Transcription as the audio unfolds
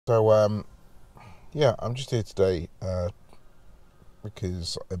So yeah, I'm just here today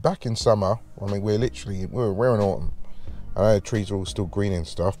because back in summer, I mean, we're in autumn. I know the trees are all still green and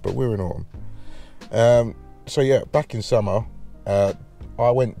stuff, but we're in autumn. So yeah, back in summer, I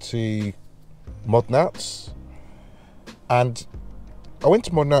went to Modnats, and I went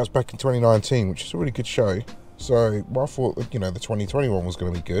to Modnats back in 2019, which is a really good show. So I thought that, the 2021 was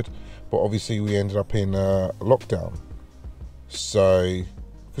going to be good, but obviously we ended up in lockdown. So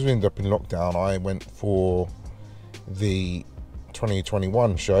because we ended up in lockdown, I went for the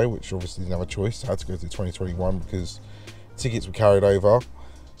 2021 show, which obviously didn't have a choice. I had to go to 2021 because tickets were carried over.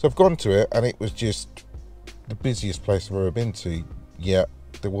 So I've gone to it, and it was just the busiest place I've ever been to, yet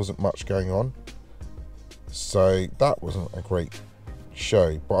there wasn't much going on. So that wasn't a great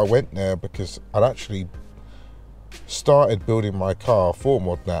show. But I went there because I'd actually started building my car for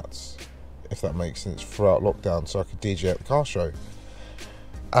Modnats, if that makes sense, throughout lockdown, so I could DJ at the car show.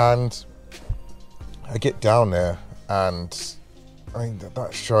 And I get down there, and I mean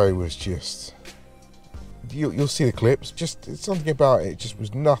that show was just, you'll see the clips, just it's something about it just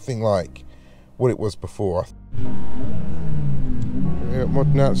was nothing like what it was before. Yeah,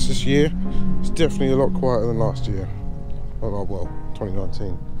 Modnats this year, it's definitely a lot quieter than last year. Well,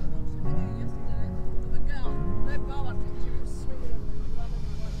 2019.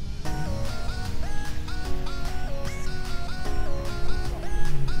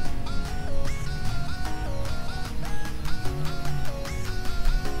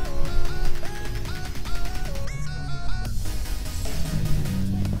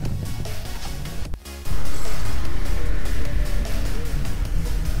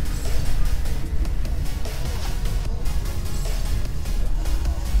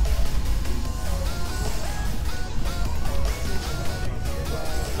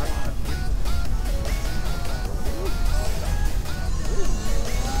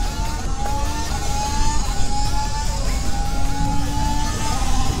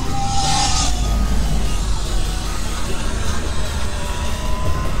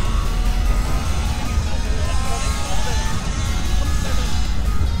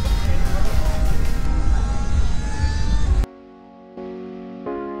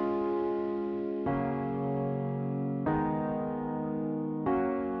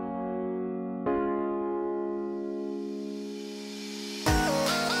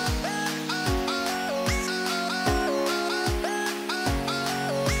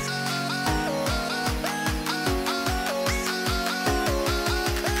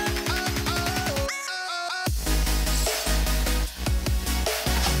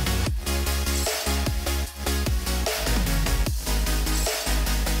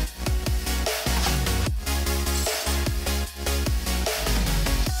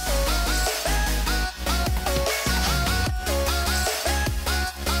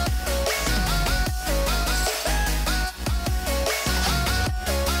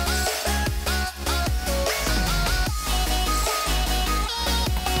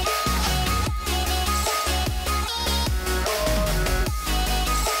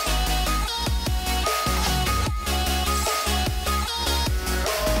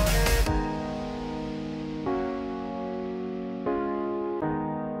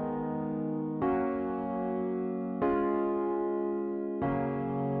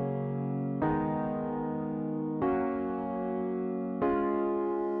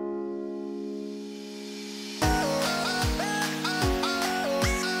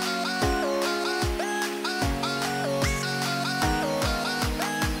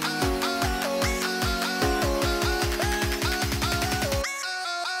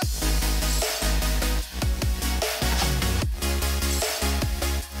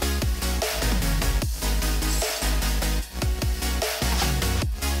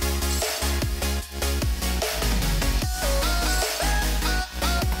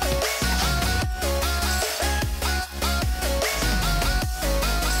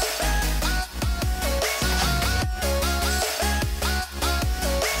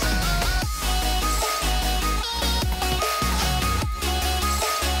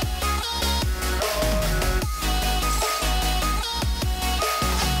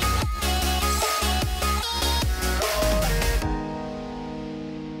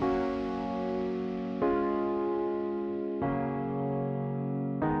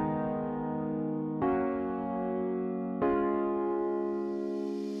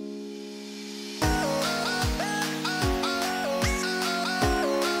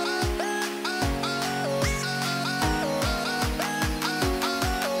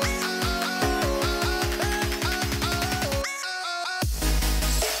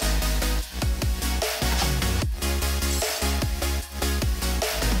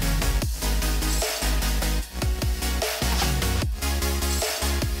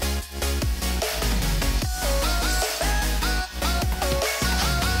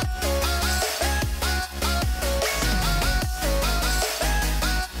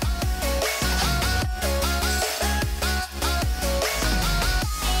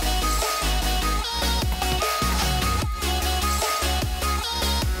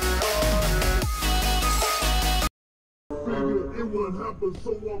 rapper,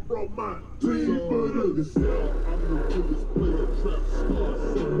 so I brought my team for this. I'm the biggest player, trap star,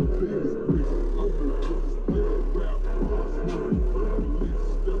 some biggest bitch. I'm the biggest player, rap boss, money release.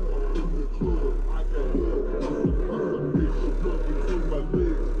 Step up in the club, I got hell, hustle, bitch. Drunk between my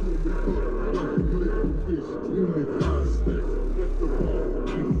legs, pull me up, like a liquor fish. Give me 5 stacks, let the ball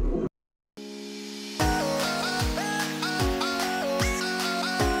be.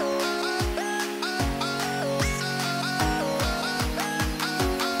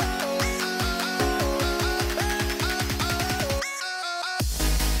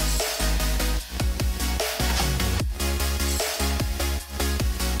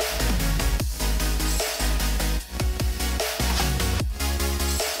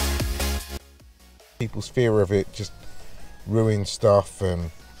 People's fear of it just ruined stuff,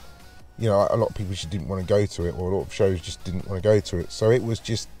 and you know, a lot of people just didn't want to go to it, or a lot of shows just didn't want to go to it. So it was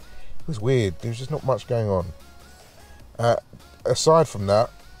weird. There was just not much going on. Aside from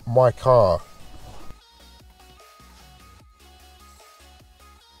that, my car.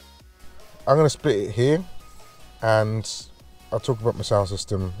 I'm going to split it here, and I'll talk about my sound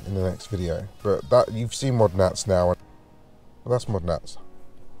system in the next video. But that, you've seen Mod Nats now. Well, that's Mod Nats.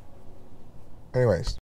 Anyways.